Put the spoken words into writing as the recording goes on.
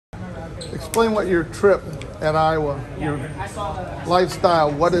Explain what your trip at Iowa, your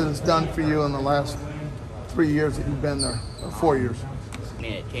lifestyle, what it has done for you in the last 3 years that you've been there, or 4 years. I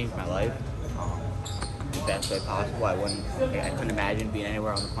mean, it changed my life the best way possible. I couldn't imagine being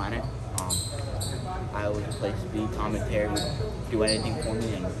anywhere on the planet. Iowa was a place to be. Tom and Terry would do anything for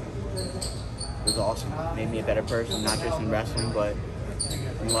me, and it was awesome. It made me a better person, not just in wrestling, but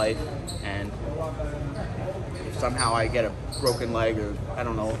in life. And if somehow I get a broken leg or, I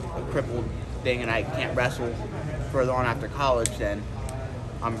don't know, a crippled thing and I can't wrestle further on after college, then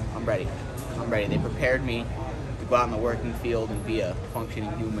I'm ready. I'm ready. They prepared me to go out in the working field and be a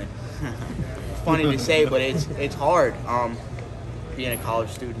functioning human. It's funny to say, but it's hard being a college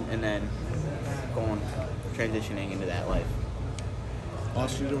student and then transitioning into that life.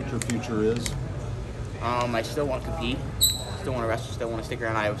 Austin, you know what your future is? I still want to compete, still want to wrestle, still want to stick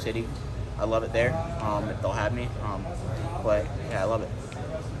around Iowa City. I love it there, if they'll have me. But yeah, I love it.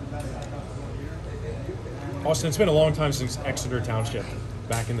 Austin, it's been a long time since Exeter Township.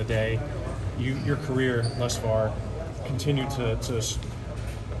 Back in the day, your career thus far continued to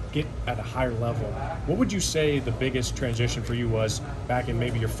get at a higher level. What would you say the biggest transition for you was back in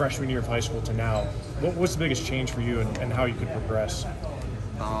maybe your freshman year of high school to now? What was the biggest change for you and how you could progress?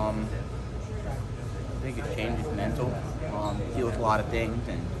 I think it changed is mental. Deal with a lot of things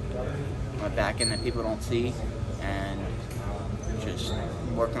and on the back end that people don't see, and just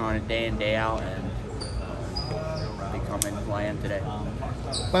working on it day in, day out, and becoming who I am today.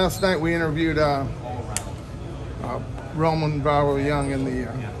 Last night we interviewed Roman Bravo Young in the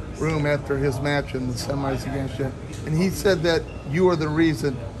room after his match in the semis against you, and he said that you are the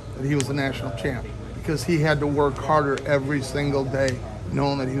reason that he was a national champ, because he had to work harder every single day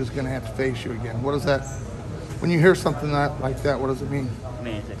knowing that he was going to have to face you again. What is that? When you hear something like that, what does it mean? I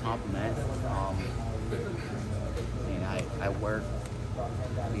mean, it's a compliment. I work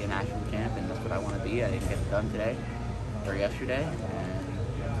to be a national champ, and that's what I want to be. I didn't get it done today or yesterday,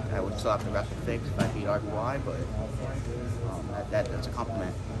 and I would still have to wrestle 6 if I beat RBY, but that's a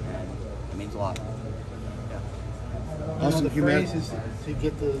compliment, and it means a lot. Yeah. The phrase is to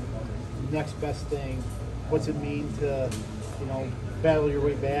get the next best thing. What's it mean to, battle your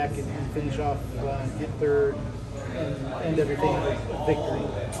way back and finish off, get third, and end everything with victory?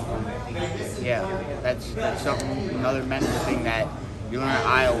 Yeah, that's something, another mental thing that you learn at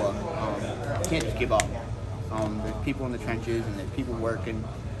Iowa. You can't just give up. There's people in the trenches and there's people working.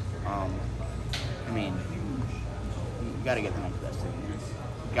 I mean, you got to get the next best thing.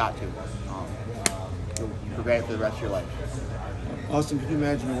 You got to. You'll regret it for the rest of your life. Austin, can you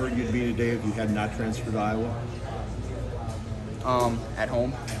imagine where you'd be today if you had not transferred to Iowa? At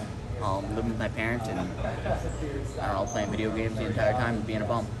home, living with my parents, and I don't know, playing video games the entire time and being a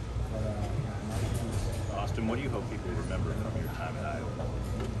bum. Austin, what do you hope people remember from your time at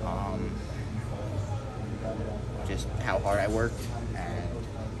Iowa? Just how hard I worked, and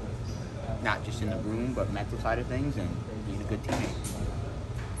not just in the room, but mental side of things, and being a good teammate.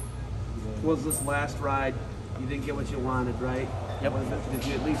 Was this last ride, you didn't get what you wanted, right? Yep. Did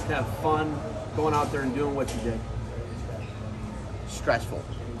you at least have fun going out there and doing what you did? Stressful.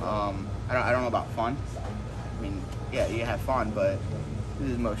 I don't know about fun. I mean, yeah, you have fun, but this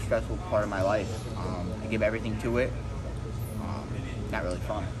is the most stressful part of my life. I give everything to it. Not really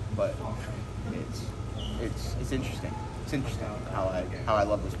fun, but it's interesting. It's interesting how I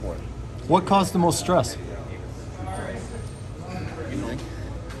love the sport. What caused the most stress? Usually,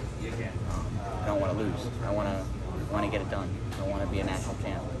 I don't want to lose. I want to get it done. I want to be a national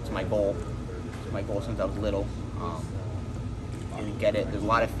champ. It's my goal. It's my goal since I was little. Didn't get it. There's a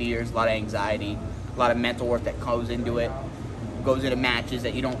lot of fears, a lot of anxiety, a lot of mental work that goes into it. Goes into matches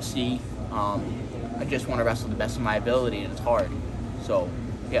that you don't see. I just want to wrestle the best of my ability, and it's hard. So,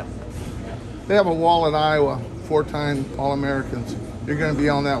 yeah. They have a wall at Iowa, 4-time All-Americans. You're going to be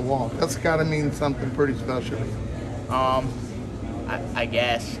on that wall. That's got to mean something pretty special. I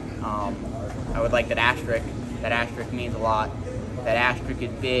guess. I would like that asterisk. That asterisk means a lot. That asterisk is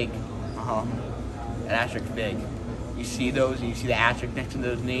big. That asterisk is big. You see those, and you see the asterisk next to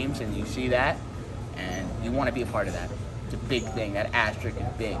those names, and you see that, and you want to be a part of that. It's a big thing. That asterisk is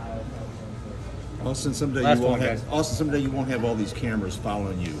big. Austin, someday you won't have all these cameras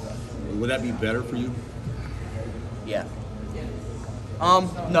following you. Would that be better for you? Yeah.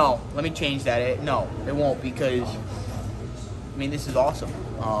 No. Let me change that. No, it won't, because I mean, this is awesome.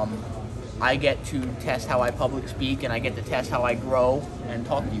 I get to test how I public speak, and I get to test how I grow and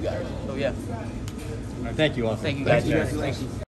talk to you guys. So yeah. Thank you, Austin. Thank you guys. Thanks, Thank you.